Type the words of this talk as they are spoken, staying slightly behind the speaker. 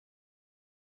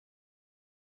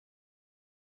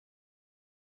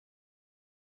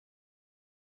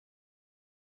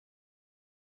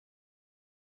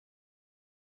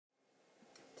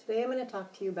Today I'm going to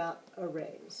talk to you about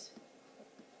arrays.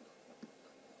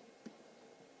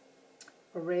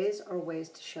 Arrays are ways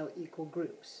to show equal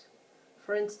groups.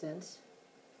 For instance,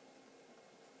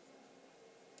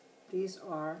 these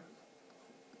are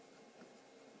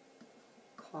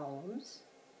columns.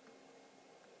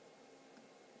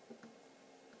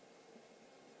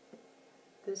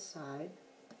 This side,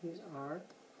 these are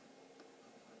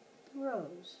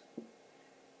rows.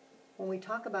 When we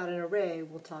talk about an array,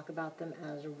 we'll talk about them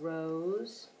as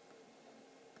rows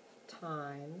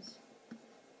times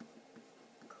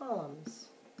columns.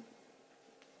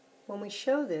 When we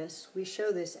show this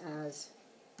as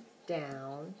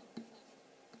down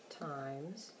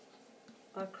times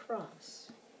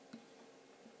across.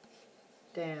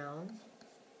 Down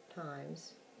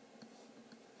times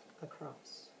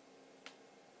across.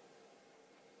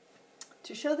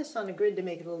 To show this on a grid to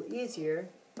make it a little easier,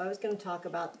 if I was going to talk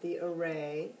about the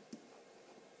array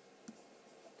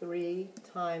 3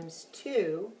 times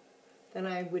 2, then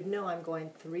I would know I'm going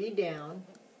 3 down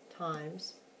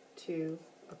times 2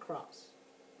 across.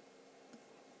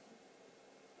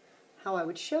 How I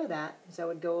would show that is I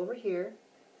would go over here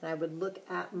and I would look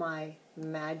at my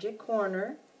magic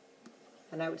corner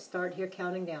and I would start here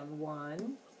counting down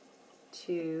 1,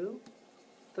 2,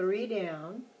 3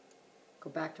 down. Go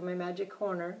back to my magic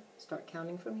corner, start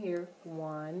counting from here,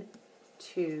 1,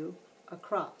 2,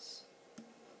 across.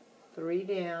 3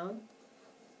 down,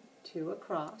 2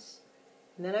 across.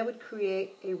 And then I would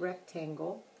create a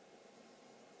rectangle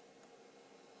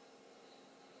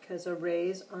because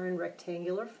arrays are in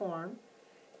rectangular form.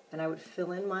 And I would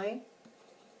fill in my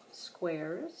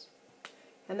squares.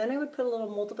 And then I would put a little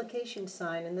multiplication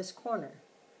sign in this corner.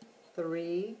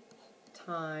 3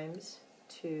 times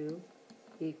 2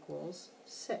 equals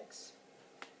 6.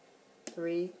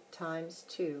 3 times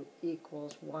 2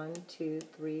 equals 1, 2,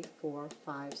 3, 4,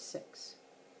 5, 6.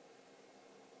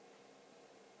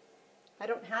 I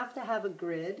don't have to have a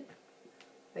grid.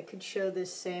 I could show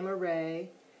this same array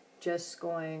just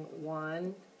going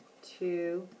 1,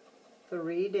 2,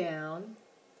 3 down,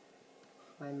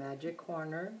 my magic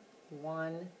corner,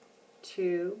 1,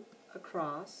 2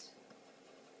 across.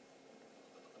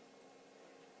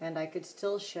 And I could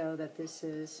still show that this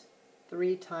is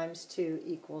 3 times 2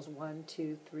 equals 1,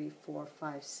 2, 3, 4,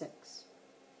 5, 6.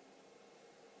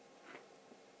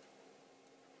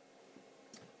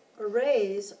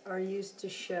 Arrays are used to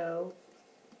show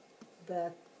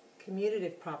the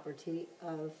commutative property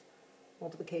of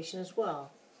multiplication as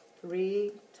well.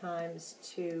 3 times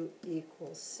 2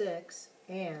 equals 6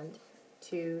 and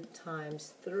 2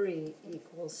 times 3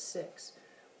 equals 6.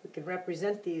 We can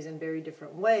represent these in very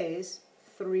different ways.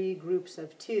 3 groups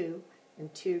of 2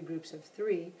 and 2 groups of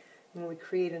 3. When we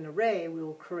create an array, we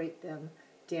will create them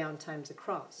down times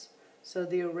across. So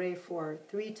the array for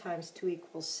 3 times 2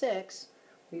 equals 6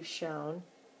 we've shown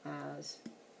as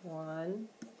 1,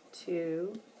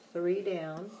 2, 3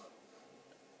 down,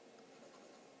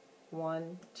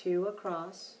 1, 2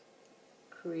 across,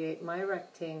 create my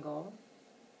rectangle,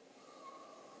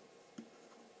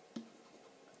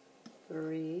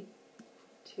 3,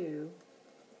 2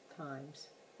 times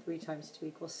 3 times 2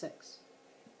 equals 6.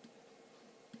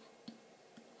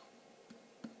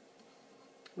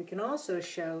 We can also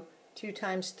show 2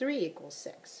 times 3 equals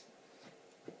 6.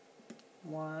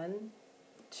 1,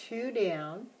 2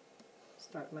 down,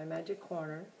 start my magic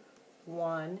corner,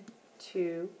 1,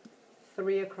 2,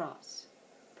 3 across.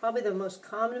 Probably the most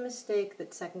common mistake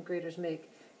that second graders make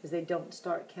is they don't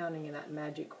start counting in that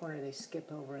magic corner. They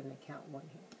skip over and they count 1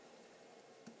 here.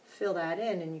 Fill that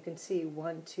in and you can see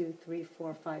 1, 2, 3,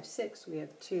 4, 5, 6. We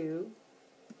have 2,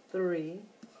 3,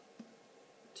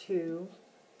 2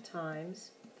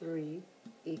 times 3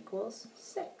 equals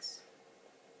 6.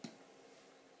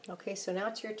 Okay, so now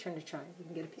it's your turn to try. You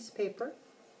can get a piece of paper.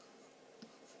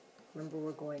 Remember,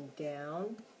 we're going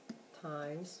down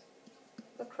times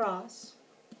across.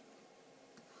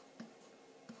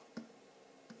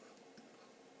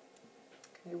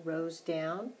 Okay, rows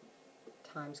down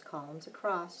times columns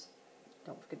across.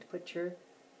 Don't forget to put your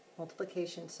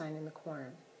multiplication sign in the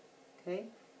corner. Okay,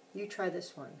 you try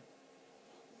this one.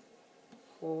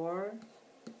 4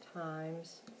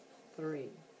 times 3.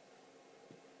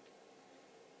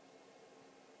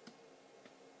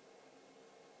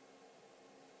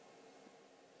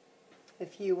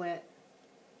 If you went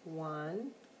 1,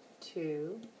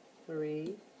 2,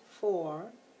 3,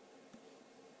 4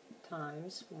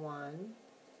 times 1,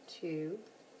 2,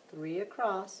 3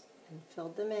 across and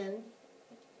filled them in,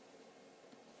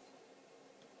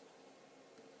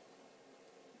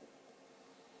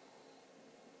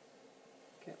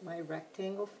 get my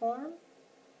rectangle form,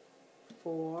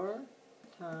 4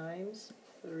 times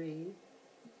 3,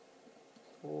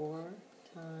 4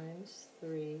 times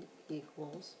 3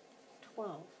 equals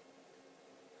 12.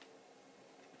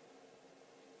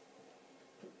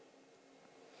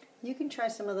 You can try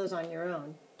some of those on your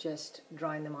own, just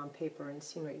drawing them on paper and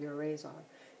seeing what your arrays are.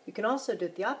 You can also do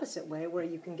it the opposite way, where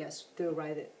you can guess the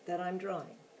array that I'm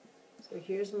drawing. So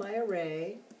here's my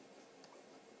array,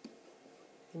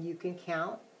 and you can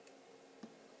count.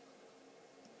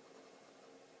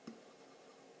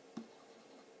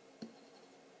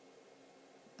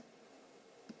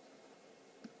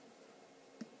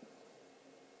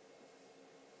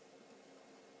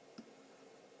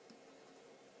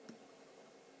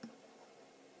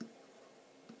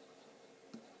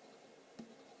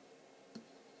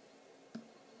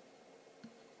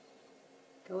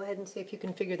 Go ahead and see if you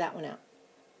can figure that one out.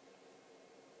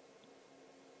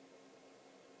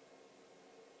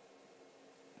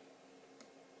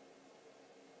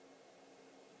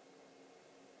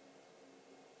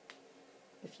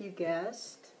 If you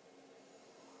guessed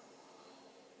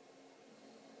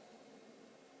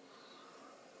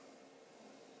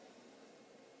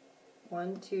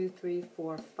 1, 2, 3,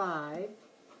 4, 5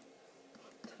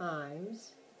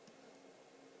 times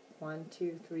 1,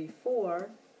 2, 3, 4,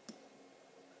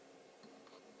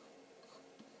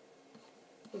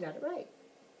 you got it right.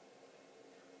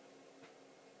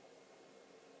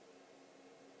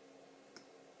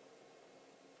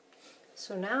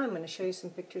 So now I'm going to show you some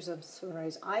pictures of some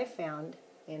arrays I found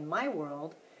in my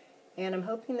world, and I'm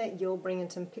hoping that you'll bring in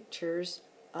some pictures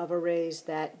of arrays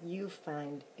that you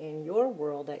find in your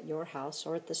world at your house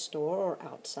or at the store or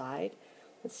outside.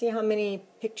 Let's see how many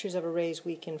pictures of arrays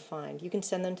we can find. You can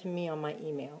send them to me on my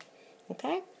email.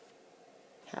 Okay?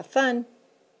 Have fun!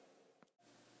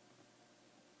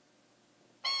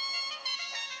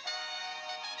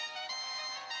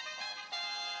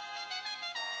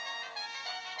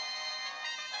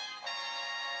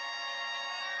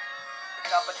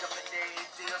 The topic of the day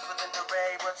deals with an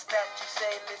array. What's that you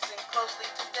say? Listen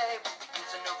closely today. We'll be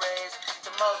using arrays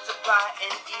to multiply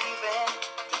and even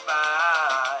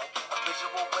divide. A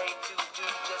visual way to do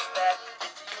just that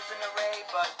is to use an array.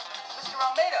 But Mr.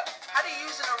 Almeida, how do you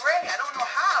use an array? I don't know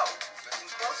how. Listen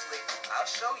closely. I'll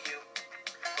show you.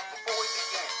 But before we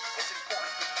begin, it's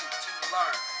important for you to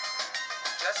learn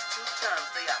just two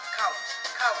terms. They are columns,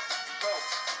 columns, and rows,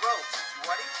 rows. You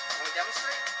ready? Can we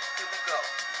demonstrate? Here we go.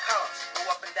 Columns go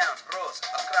up and down, rows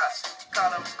across.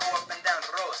 Columns go up and down,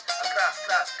 rows across,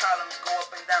 cross. Columns go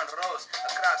up and down, rows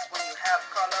across. When you have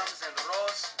columns and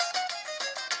rows,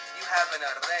 you have an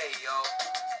array, yo.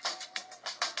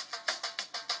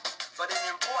 But an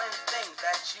important thing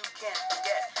that you can't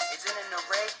forget is in an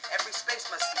array, every space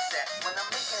must be set. When I'm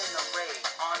making an array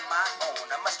on my own,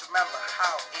 I must remember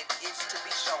how it is to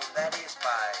be shown. That is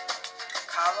by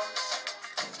columns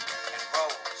and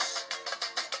rows.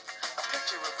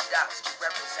 Picture of dots to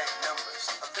represent numbers,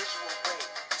 a visual way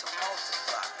to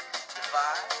multiply,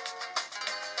 divide,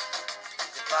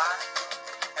 divide,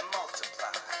 and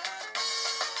multiply.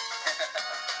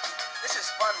 This is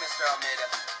fun, Mr. Almeida.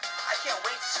 I can't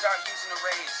wait to start using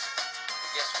arrays.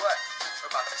 But guess what?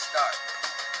 We're about to start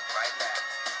right now.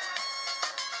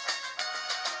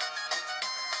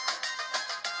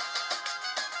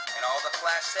 And all the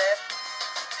class said,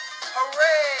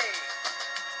 hooray!